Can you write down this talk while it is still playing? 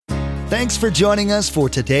Thanks for joining us for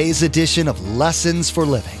today's edition of Lessons for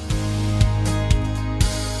Living.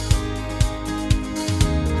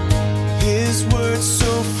 His word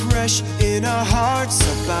so fresh in our hearts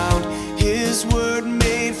abound. His word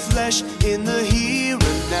made flesh in the here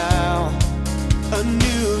and now. A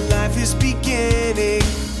new life is beginning.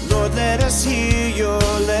 Lord, let us hear your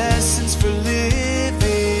lessons for living.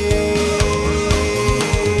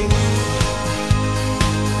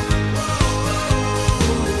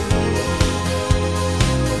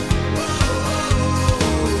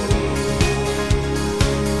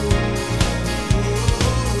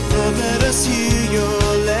 Lord, let us hear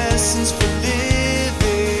your lessons for living.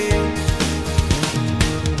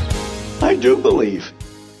 I do believe,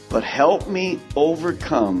 but help me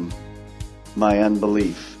overcome my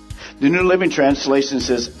unbelief. The New Living Translation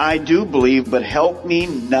says, I do believe, but help me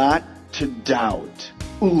not to doubt.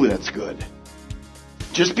 Ooh, that's good.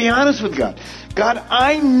 Just be honest with God. God,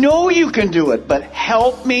 I know you can do it, but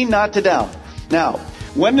help me not to doubt. Now,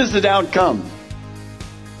 when does the doubt come?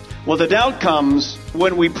 Well, the doubt comes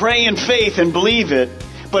when we pray in faith and believe it,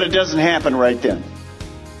 but it doesn't happen right then.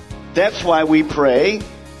 That's why we pray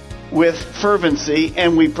with fervency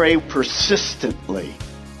and we pray persistently.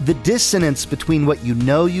 The dissonance between what you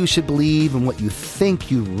know you should believe and what you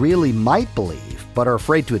think you really might believe, but are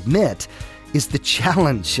afraid to admit, is the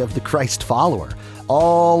challenge of the Christ follower.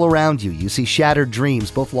 All around you, you see shattered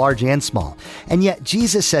dreams, both large and small. And yet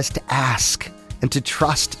Jesus says to ask and to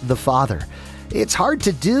trust the Father. It's hard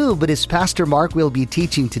to do, but as Pastor Mark will be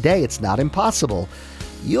teaching today, it's not impossible.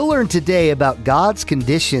 You'll learn today about God's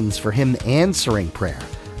conditions for Him answering prayer.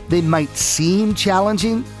 They might seem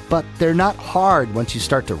challenging, but they're not hard once you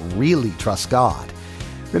start to really trust God.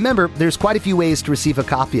 Remember, there's quite a few ways to receive a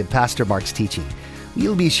copy of Pastor Mark's teaching.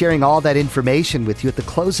 We'll be sharing all that information with you at the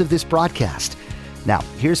close of this broadcast. Now,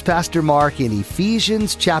 here's Pastor Mark in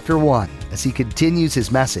Ephesians chapter 1 as he continues his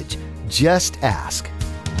message, Just Ask.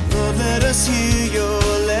 Lord, let us hear your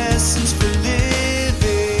lessons for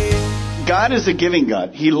living. God is a giving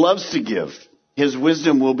God. He loves to give. His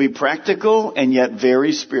wisdom will be practical and yet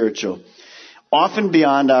very spiritual, often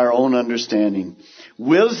beyond our own understanding.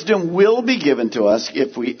 Wisdom will be given to us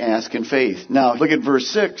if we ask in faith. Now, look at verse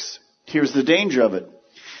 6. Here's the danger of it.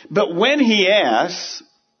 But when he asks,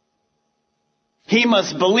 he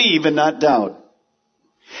must believe and not doubt.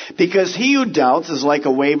 Because he who doubts is like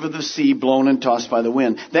a wave of the sea blown and tossed by the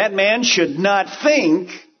wind. That man should not think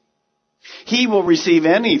he will receive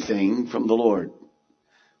anything from the Lord.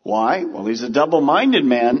 Why? Well, he's a double-minded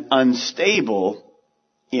man, unstable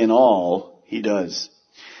in all he does.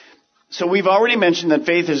 So we've already mentioned that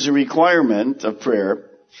faith is a requirement of prayer.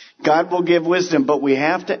 God will give wisdom, but we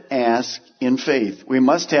have to ask in faith. We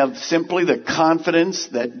must have simply the confidence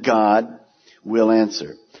that God will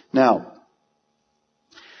answer. Now,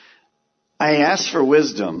 I asked for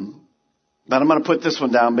wisdom, but I'm going to put this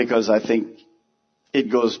one down because I think it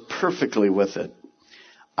goes perfectly with it.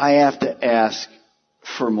 I have to ask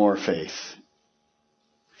for more faith.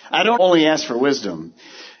 I don't only ask for wisdom,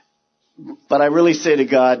 but I really say to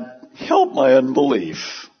God, help my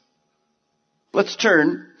unbelief. Let's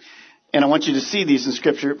turn, and I want you to see these in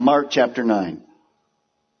Scripture, Mark chapter 9.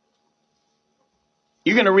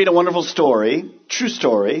 You're going to read a wonderful story, true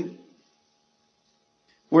story,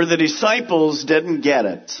 where the disciples didn't get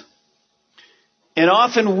it. And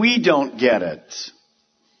often we don't get it.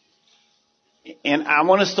 And I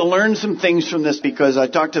want us to learn some things from this because I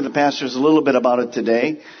talked to the pastors a little bit about it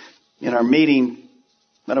today in our meeting,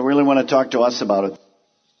 but I really want to talk to us about it.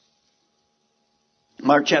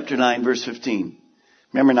 Mark chapter 9, verse 15.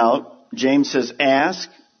 Remember now, James says, ask,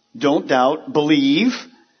 don't doubt, believe.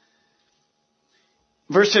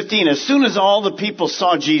 Verse 15, as soon as all the people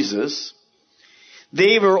saw Jesus,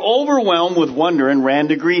 they were overwhelmed with wonder and ran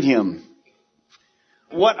to greet him.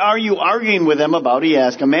 What are you arguing with them about? He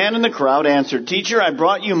asked. A man in the crowd answered, Teacher, I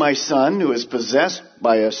brought you my son who is possessed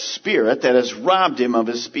by a spirit that has robbed him of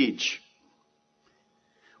his speech.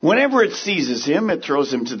 Whenever it seizes him, it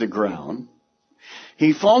throws him to the ground.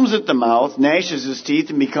 He foams at the mouth, gnashes his teeth,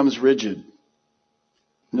 and becomes rigid.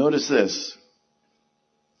 Notice this.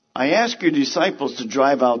 I asked your disciples to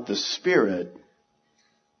drive out the spirit,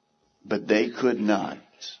 but they could not.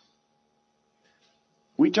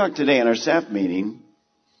 We talked today in our staff meeting,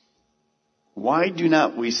 why do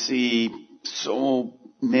not we see so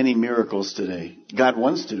many miracles today? God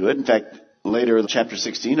wants to do it. In fact, later in chapter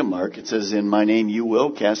 16 of Mark, it says, in my name you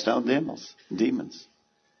will cast out demons.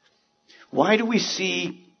 Why do we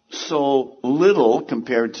see so little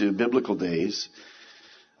compared to biblical days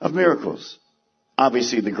of miracles?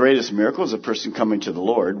 Obviously, the greatest miracle is a person coming to the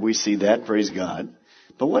Lord. We see that, praise God.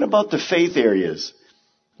 But what about the faith areas?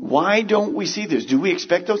 Why don't we see this? Do we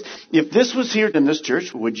expect those? If this was here in this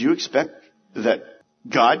church, would you expect that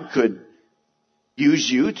God could use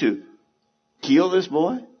you to heal this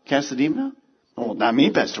boy? Cast the demon out? Oh, not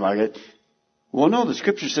me, Pastor Margaret. Well, no, the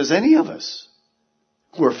scripture says any of us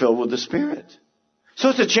who are filled with the Spirit. So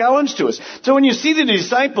it's a challenge to us. So when you see the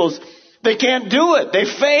disciples, they can't do it. They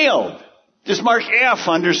failed. Just mark F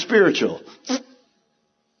under spiritual.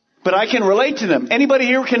 But I can relate to them. Anybody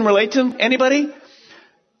here can relate to them? Anybody?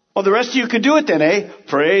 Well, the rest of you could do it then, eh?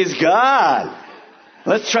 Praise God.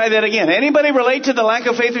 Let's try that again. Anybody relate to the lack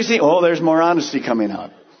of faith we see? Oh, there's more honesty coming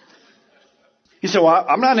out. You say, well,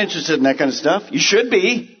 I'm not interested in that kind of stuff. You should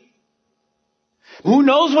be. Who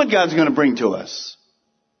knows what God's going to bring to us?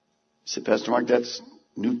 You say, Pastor Mark, that's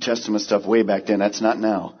New Testament stuff way back then. That's not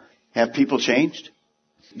now. Have people changed?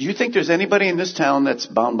 Do you think there's anybody in this town that's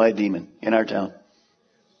bound by a demon in our town?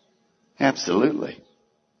 Absolutely.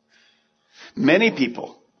 Many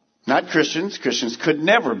people, not Christians. Christians could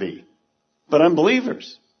never be, but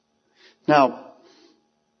unbelievers. Now,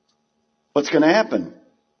 what's going to happen?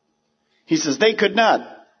 He says, they could not.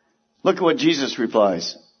 Look at what Jesus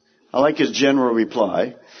replies. I like his general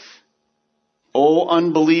reply. O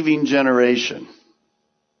unbelieving generation.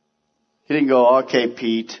 He didn't go, okay,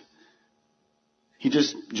 Pete. He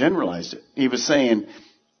just generalized it. He was saying,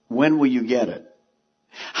 when will you get it?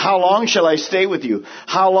 How long shall I stay with you?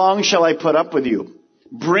 How long shall I put up with you?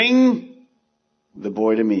 Bring the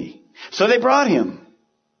boy to me. So they brought him.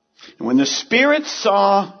 And when the Spirit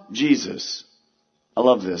saw Jesus, I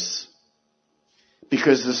love this.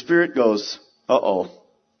 Because the Spirit goes, uh-oh.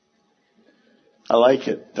 I like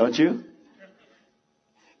it, don't you?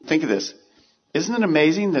 Think of this. Isn't it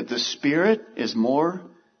amazing that the Spirit is more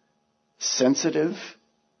sensitive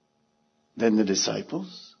than the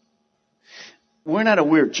disciples? We're not a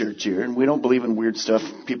weird church here, and we don't believe in weird stuff,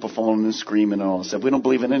 people falling and screaming and all that stuff. We don't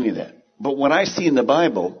believe in any of that. But what I see in the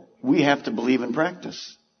Bible, we have to believe in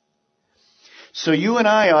practice. So you and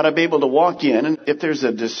I ought to be able to walk in, and if there's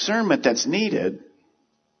a discernment that's needed,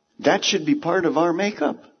 that should be part of our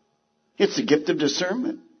makeup. It's a gift of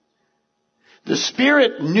discernment. The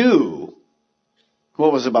Spirit knew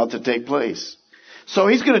what was about to take place. So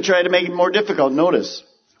he's going to try to make it more difficult. Notice,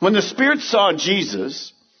 when the Spirit saw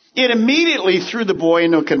Jesus, it immediately threw the boy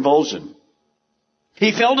into a convulsion.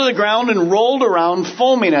 He fell to the ground and rolled around,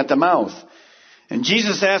 foaming at the mouth. And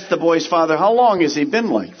Jesus asked the boy's father, how long has he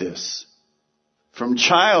been like this? From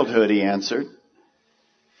childhood, he answered.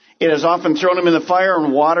 It has often thrown him in the fire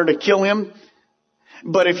and water to kill him.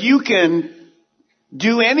 But if you can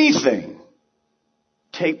do anything,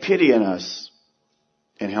 take pity on us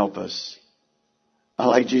and help us. I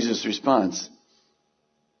like Jesus' response.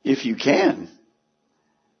 If you can,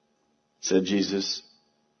 said Jesus,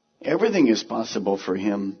 everything is possible for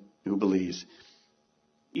him who believes.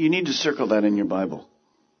 You need to circle that in your Bible.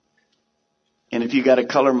 And if you got a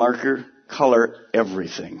color marker, color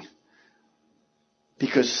everything.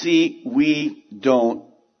 Because see, we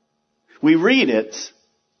read it,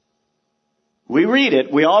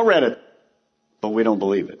 we all read it, but we don't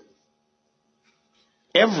believe it.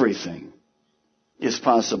 Everything is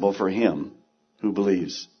possible for him who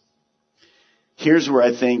believes. Here's where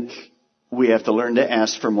I think we have to learn to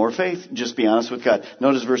ask for more faith. Just be honest with God.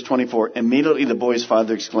 Notice verse 24. Immediately the boy's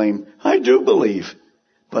father exclaimed, I do believe,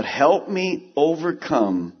 but help me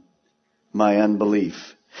overcome my unbelief.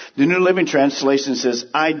 The New Living Translation says,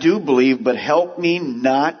 I do believe, but help me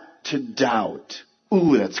not to doubt.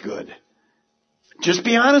 Ooh, that's good. Just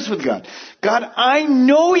be honest with God. God, I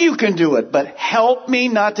know you can do it, but help me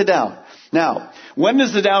not to doubt. Now, when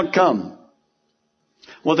does the doubt come?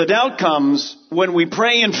 Well, the doubt comes when we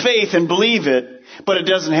pray in faith and believe it, but it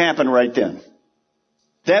doesn't happen right then.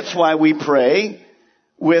 That's why we pray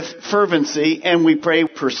with fervency and we pray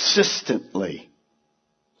persistently.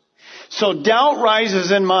 So doubt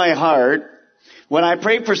rises in my heart when I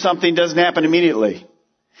pray for something, doesn't happen immediately.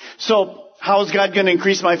 So how is God going to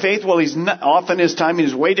increase my faith? Well, often his timing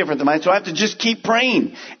is way different than mine. So I have to just keep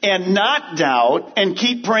praying and not doubt, and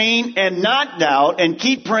keep praying and not doubt, and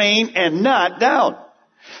keep praying and not doubt.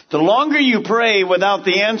 The longer you pray without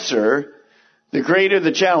the answer, the greater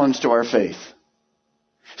the challenge to our faith.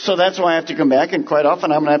 So that's why I have to come back, and quite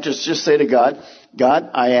often I'm going to have to just say to God, God,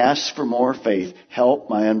 I ask for more faith. Help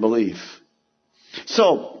my unbelief.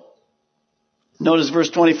 So, notice verse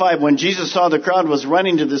 25. When Jesus saw the crowd was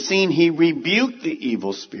running to the scene, he rebuked the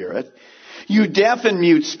evil spirit. You deaf and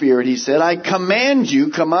mute spirit, he said, I command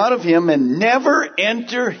you, come out of him and never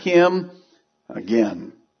enter him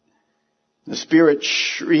again. The spirit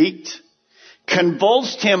shrieked,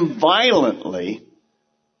 convulsed him violently,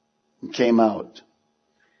 and came out.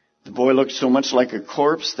 The boy looked so much like a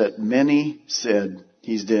corpse that many said,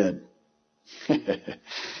 he's dead.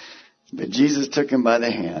 But Jesus took him by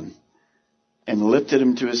the hand and lifted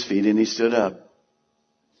him to his feet, and he stood up.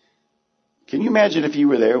 Can you imagine if you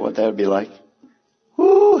were there, what that would be like?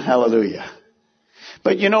 Woo, hallelujah.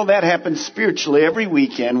 But you know, that happens spiritually every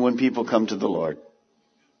weekend when people come to the Lord.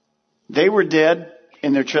 They were dead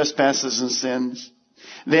in their trespasses and sins.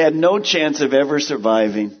 They had no chance of ever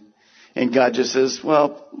surviving. And God just says,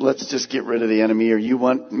 well, let's just get rid of the enemy. Or you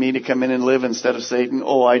want me to come in and live instead of Satan?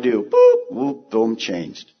 Oh, I do. Boop, whoop, boom,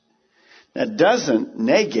 changed. That doesn't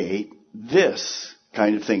negate this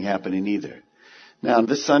kind of thing happening either. Now,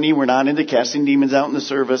 this Sunday, we're not into casting demons out in the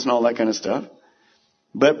service and all that kind of stuff.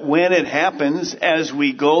 But when it happens, as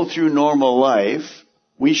we go through normal life,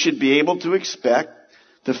 we should be able to expect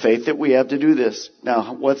the faith that we have to do this.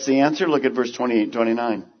 Now, what's the answer? Look at verse 28 and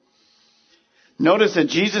 29. Notice that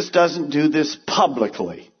Jesus doesn't do this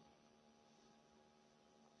publicly.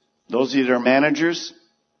 Those of you that are managers,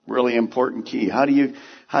 really important key. How do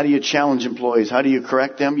you challenge employees? How do you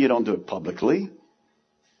correct them? You don't do it publicly.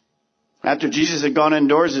 After Jesus had gone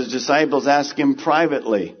indoors, his disciples asked him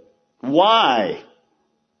privately, why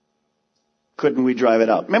couldn't we drive it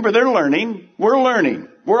out? Remember, they're learning. We're learning.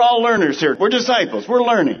 We're all learners here. We're disciples. We're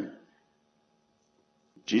learning.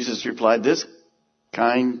 Jesus replied, this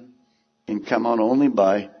kind can come out only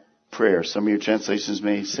by prayer. Some of your translations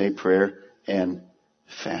may say prayer and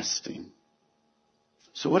fasting.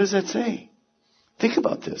 So what does that say? Think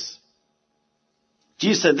about this.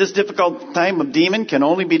 Jesus said this difficult time of demon can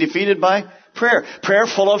only be defeated by prayer. Prayer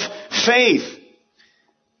full of faith.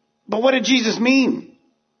 But what did Jesus mean?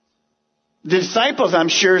 The disciples, I'm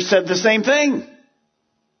sure, said the same thing.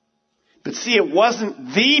 But see, it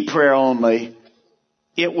wasn't the prayer only.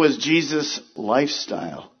 It was Jesus'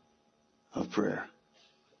 lifestyle of prayer.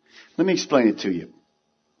 Let me explain it to you.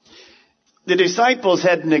 The disciples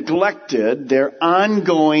had neglected their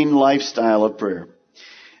ongoing lifestyle of prayer.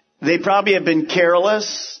 They probably had been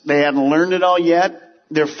careless. They hadn't learned it all yet.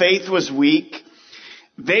 Their faith was weak.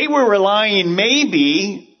 They were relying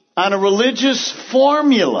maybe on a religious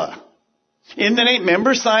formula. In the name,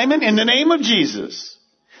 remember Simon? In the name of Jesus.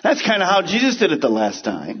 That's kind of how Jesus did it the last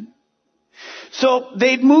time. So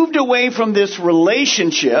they'd moved away from this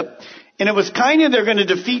relationship, and it was kind of they're going to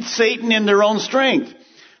defeat Satan in their own strength.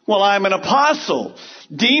 Well, I'm an apostle.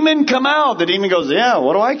 Demon, come out. The demon goes, yeah,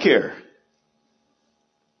 what do I care?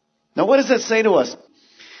 Now, what does that say to us?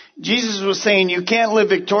 Jesus was saying you can't live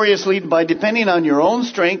victoriously by depending on your own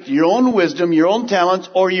strength, your own wisdom, your own talents,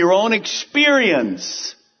 or your own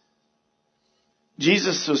experience.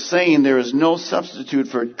 Jesus was saying there is no substitute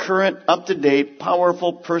for a current, up-to-date,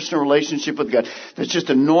 powerful, personal relationship with God. That's just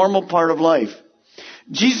a normal part of life.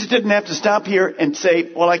 Jesus didn't have to stop here and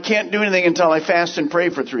say, well, I can't do anything until I fast and pray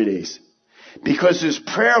for 3 days. Because his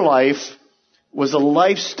prayer life was a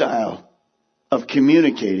lifestyle of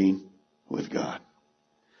communicating with God.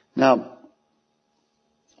 Now,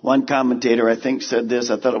 one commentator, I think, said this.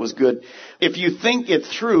 I thought it was good. If you think it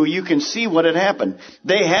through, you can see what had happened.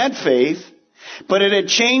 They had faith, but it had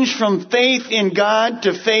changed from faith in God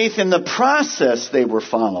to faith in the process they were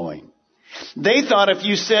following. They thought if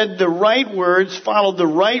you said the right words, followed the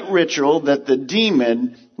right ritual, that the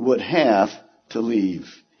demon would have to leave.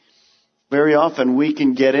 Very often we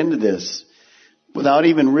can get into this. Without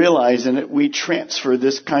even realizing it, we transfer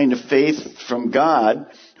this kind of faith from God,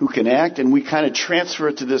 who can act, and we kind of transfer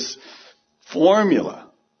it to this formula.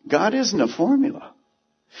 God isn't a formula.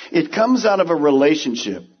 It comes out of a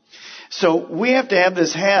relationship. So we have to have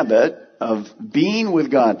this habit of being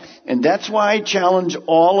with God. And that's why I challenge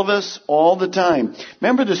all of us all the time.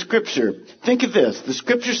 Remember the scripture. Think of this. The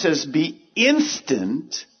scripture says be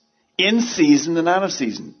instant in season and out of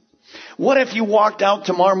season. What if you walked out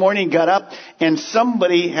tomorrow morning, got up, and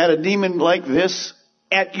somebody had a demon like this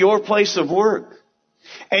at your place of work?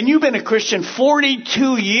 And you've been a Christian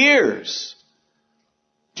 42 years.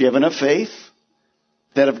 Do you have enough faith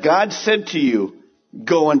that if God said to you,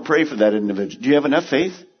 go and pray for that individual, do you have enough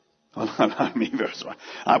faith? Well, I mean,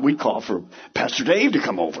 we'd call for Pastor Dave to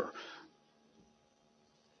come over.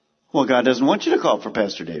 Well, God doesn't want you to call for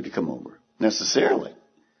Pastor Dave to come over, necessarily.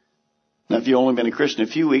 Now, if you've only been a Christian a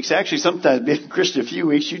few weeks, actually sometimes being a Christian a few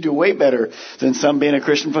weeks, you do way better than some being a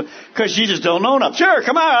Christian because you just don't know enough. Sure,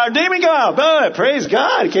 come on, our demon come out. Oh, praise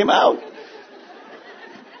God, it came out.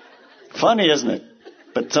 Funny, isn't it?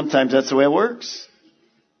 But sometimes that's the way it works.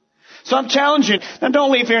 So I'm challenging you. Now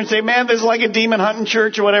don't leave here and say, man, this is like a demon hunting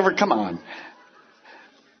church or whatever. Come on.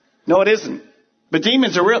 No, it isn't. But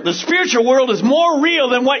demons are real. The spiritual world is more real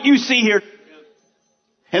than what you see here.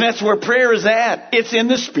 And that's where prayer is at. It's in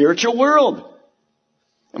the spiritual world.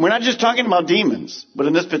 And we're not just talking about demons, but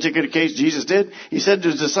in this particular case, Jesus did. He said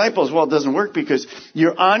to his disciples, well, it doesn't work because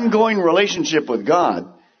your ongoing relationship with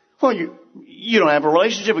God, well, you don't have a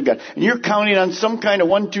relationship with God. And you're counting on some kind of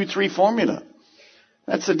 1, 2, 3 formula.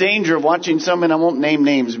 That's the danger of watching some, and I won't name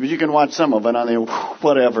names, but you can watch some of it on the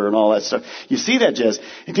whatever and all that stuff. You see that, Jez?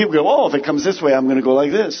 And people go, oh, if it comes this way, I'm going to go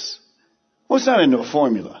like this. Well, it's not into a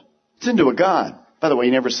formula. It's into a God. By the way,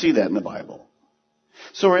 you never see that in the Bible.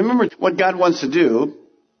 So remember, what God wants to do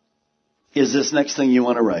is this next thing you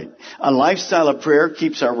want to write. A lifestyle of prayer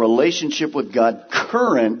keeps our relationship with God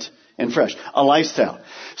current and fresh. A lifestyle.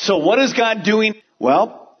 So what is God doing?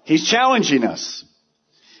 Well, He's challenging us.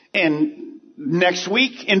 And next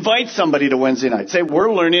week, invite somebody to Wednesday night. Say,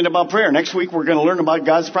 we're learning about prayer. Next week, we're going to learn about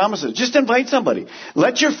God's promises. Just invite somebody.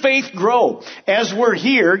 Let your faith grow. As we're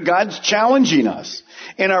here, God's challenging us.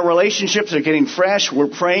 And our relationships are getting fresh. We're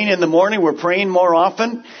praying in the morning. We're praying more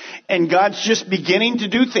often. And God's just beginning to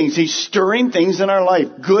do things. He's stirring things in our life.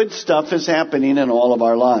 Good stuff is happening in all of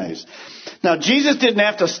our lives. Now, Jesus didn't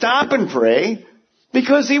have to stop and pray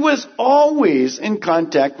because He was always in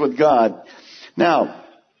contact with God. Now,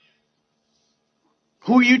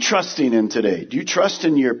 who are you trusting in today? Do you trust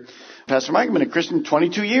in your... Pastor Mike, I've been a Christian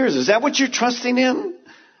 22 years. Is that what you're trusting in?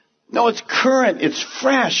 No, it's current. It's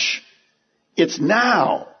fresh. It's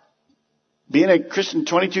now. Being a Christian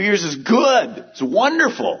 22 years is good. It's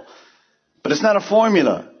wonderful. But it's not a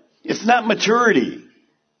formula. It's not maturity.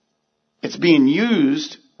 It's being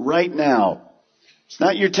used right now. It's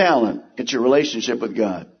not your talent. It's your relationship with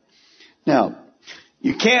God. Now,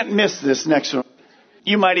 you can't miss this next one.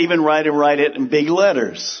 You might even write it in big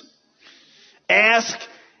letters. Ask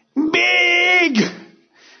big.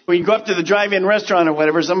 When you go up to the drive-in restaurant or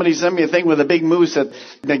whatever, somebody sent me a thing with a big moose at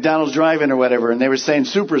McDonald's drive-in or whatever, and they were saying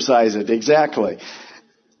supersize it. Exactly.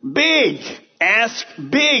 Big. Ask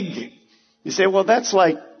big. You say, well, that's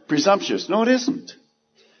like presumptuous. No, it isn't.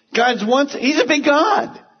 He's a big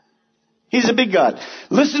God. He's a big God.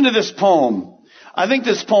 Listen to this poem. I think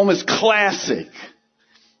this poem is classic.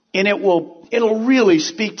 And it'll really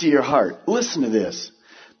speak to your heart. Listen to this.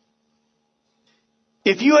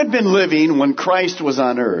 If you had been living when Christ was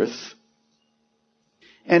on earth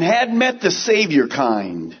and had met the Savior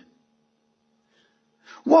kind,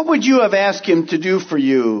 what would you have asked Him to do for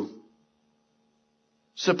you,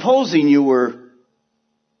 supposing you were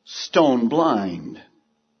stone blind?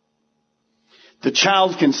 The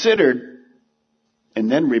child considered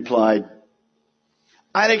and then replied,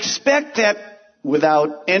 I'd expect that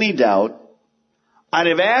without any doubt, I'd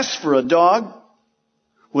have asked for a dog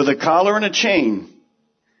with a collar and a chain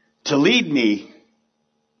to lead me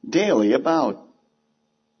daily about.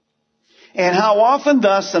 And how often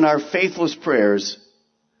thus in our faithless prayers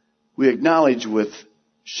we acknowledge with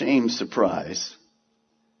shame, surprise,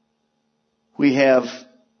 we have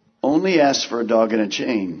only asked for a dog and a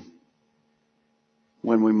chain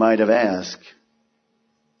when we might have asked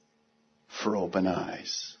for open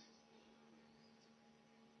eyes.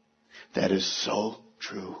 That is so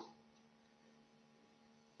true.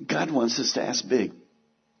 God wants us to ask big.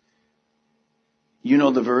 You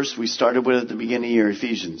know the verse we started with at the beginning of the year,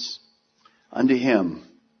 Ephesians. Unto Him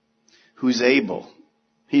who's able,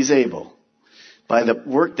 He's able, by the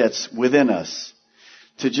work that's within us,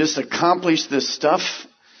 to just accomplish this stuff.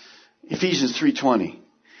 Ephesians 3:20.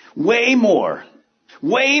 Way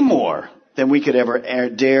more than we could ever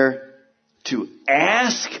dare to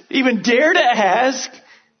ask, even dare to ask,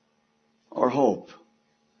 or hope.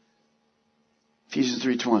 Ephesians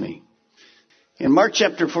 3:20. In Mark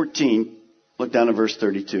chapter 14, look down at verse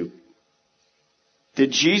 32.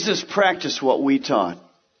 Did Jesus practice what we taught?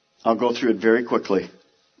 I'll go through it very quickly.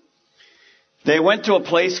 They went to a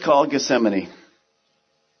place called Gethsemane.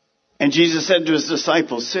 And Jesus said to His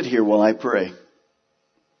disciples, sit here while I pray.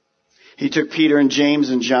 He took Peter and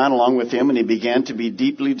James and John along with Him, and He began to be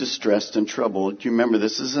deeply distressed and troubled. Do you remember,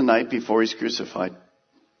 this is the night before He's crucified.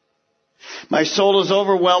 My soul is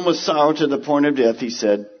overwhelmed with sorrow to the point of death, He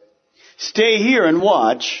said. Stay here and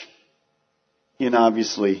watch. And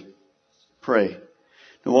obviously, pray.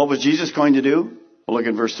 Now, what was Jesus going to do? Well, look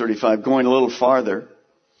at verse 35. Going a little farther.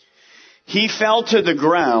 He fell to the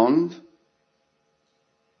ground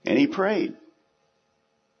and He prayed.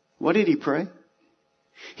 What did He pray?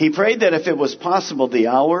 He prayed that if it was possible, the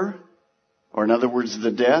hour, or in other words,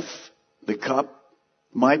 the death, the cup,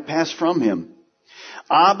 might pass from Him.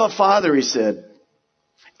 Abba, Father, He said,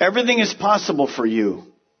 everything is possible for you.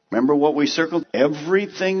 Remember what we circled?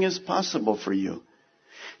 Everything is possible for you.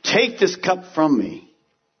 Take this cup from me.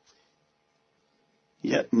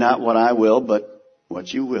 Yet not what I will, but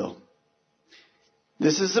what you will.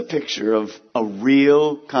 This is a picture of a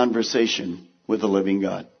real conversation with the living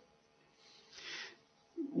God.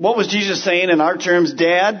 What was Jesus saying in our terms?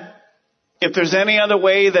 Dad, if there's any other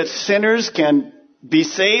way that sinners can be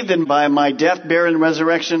saved than by my death, burial, and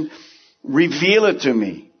resurrection, reveal it to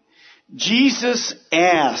me. Jesus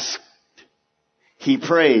asked. He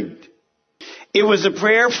prayed. It was a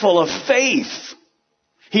prayer full of faith.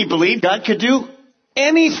 He believed God could do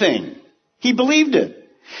anything. He believed it.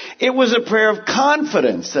 It was a prayer of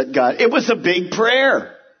confidence that God, it was a big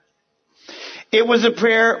prayer. It was a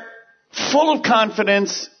prayer full of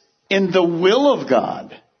confidence in the will of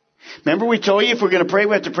God. Remember we told you if we're going to pray,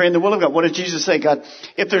 we have to pray in the will of God. What did Jesus say? God,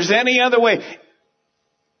 if there's any other way,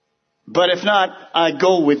 but if not, I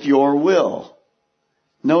go with your will.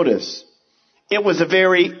 Notice, it was a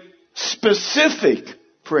very specific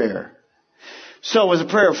prayer. So it was a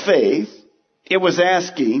prayer of faith. It was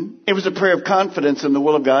asking. It was a prayer of confidence in the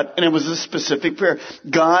will of God. And it was a specific prayer.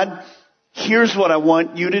 God, here's what I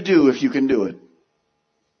want you to do if you can do it.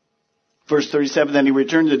 Verse 37, then he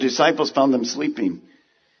returned to the disciples, found them sleeping.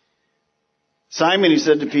 Simon, he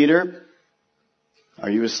said to Peter, are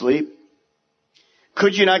you asleep?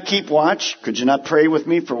 Could you not keep watch? Could you not pray with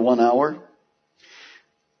me for 1 hour?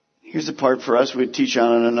 Here's a part for us we teach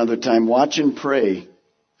on another time. Watch and pray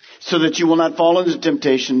so that you will not fall into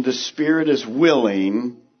temptation. The spirit is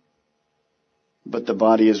willing, but the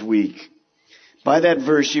body is weak. By that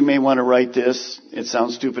verse, you may want to write this. It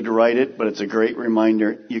sounds stupid to write it, but it's a great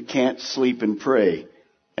reminder. You can't sleep and pray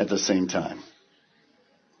at the same time.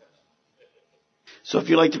 So if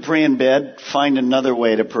you like to pray in bed, find another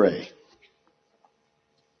way to pray.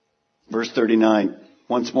 Verse 39,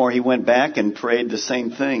 once more he went back and prayed the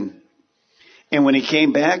same thing. And when he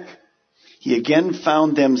came back, he again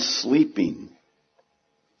found them sleeping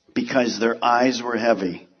because their eyes were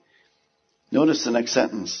heavy. Notice the next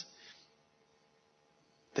sentence.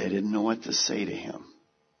 They didn't know what to say to him.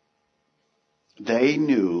 They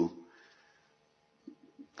knew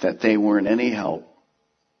that they weren't any help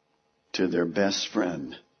to their best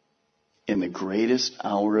friend in the greatest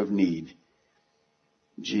hour of need.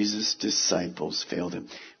 Jesus' disciples failed him.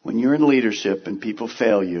 When you're in leadership and people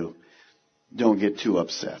fail you, don't get too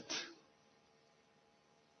upset.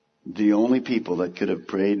 The only people that could have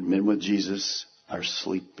prayed with Jesus are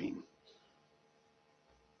sleeping.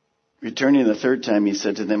 Returning the third time, he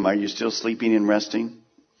said to them, are you still sleeping and resting?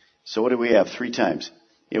 So what do we have? 3 times.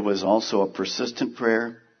 It was also a persistent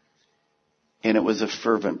prayer, and it was a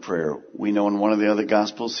fervent prayer. We know in one of the other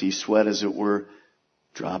Gospels, he sweat, as it were,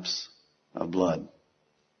 drops of blood.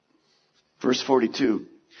 Verse 42,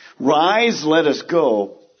 rise, let us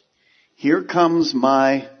go. Here comes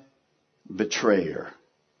my betrayer.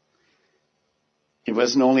 It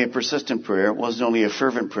wasn't only a persistent prayer. It wasn't only a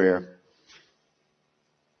fervent prayer.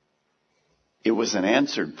 It was an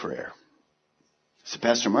answered prayer. So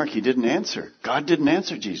Pastor Mark, he didn't answer. God didn't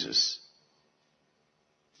answer Jesus.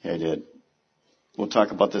 Yeah, he did. We'll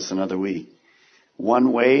talk about this another week.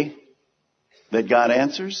 One way that God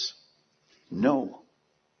answers? No.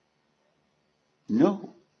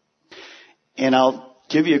 No. And I'll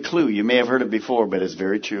give you a clue. You may have heard it before, but it's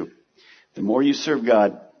very true. The more you serve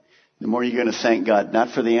God, the more you're going to thank God,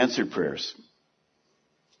 not for the answered prayers,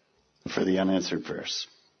 but for the unanswered prayers.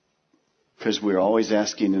 Because we're always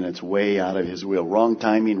asking and it's way out of His will. Wrong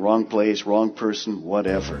timing, wrong place, wrong person,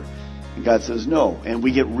 whatever. And God says no. And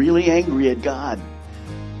we get really angry at God.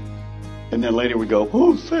 And then later we go,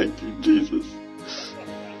 oh, thank you, Jesus.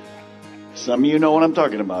 Some of you know what I'm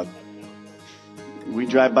talking about. We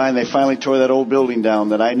drive by and they finally tore that old building down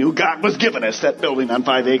that I knew God was giving us, that building on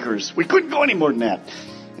 5 acres. We couldn't go any more than that.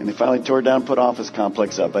 And they finally tore it down and put office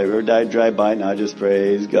complex up. I ever died, drive by, and I just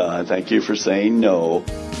praise God. Thank you for saying no.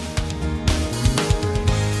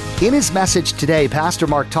 In his message today, Pastor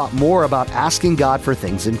Mark taught more about asking God for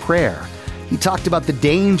things in prayer. He talked about the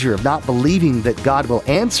danger of not believing that God will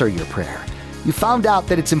answer your prayer. You found out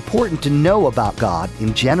that it's important to know about God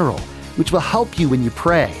in general, which will help you when you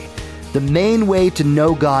pray. The main way to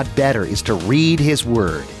know God better is to read His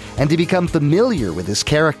Word and to become familiar with His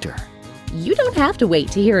character. You don't have to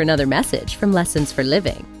wait to hear another message from Lessons for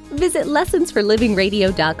Living. Visit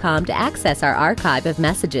lessonsforlivingradio.com to access our archive of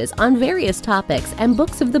messages on various topics and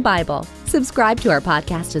books of the Bible. Subscribe to our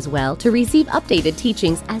podcast as well to receive updated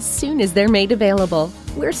teachings as soon as they're made available.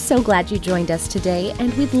 We're so glad you joined us today,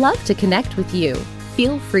 and we'd love to connect with you.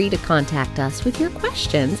 Feel free to contact us with your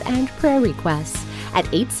questions and prayer requests at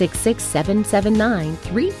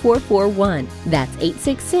 866-779-3441. That's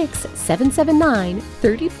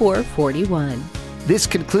 866-779-3441. This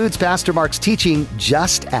concludes Pastor Mark's teaching,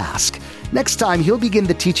 Just Ask. Next time, he'll begin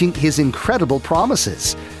the teaching His Incredible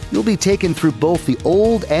Promises. You'll be taken through both the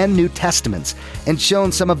Old and New Testaments and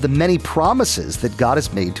shown some of the many promises that God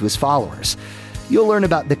has made to his followers. You'll learn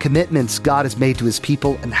about the commitments God has made to his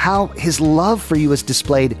people and how his love for you is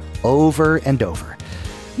displayed over and over.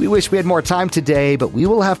 We wish we had more time today, but we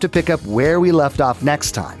will have to pick up where we left off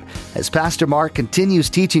next time as Pastor Mark continues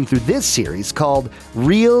teaching through this series called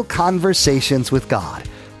Real Conversations with God.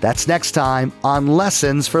 That's next time on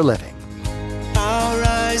Lessons for Living. Our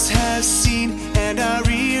eyes have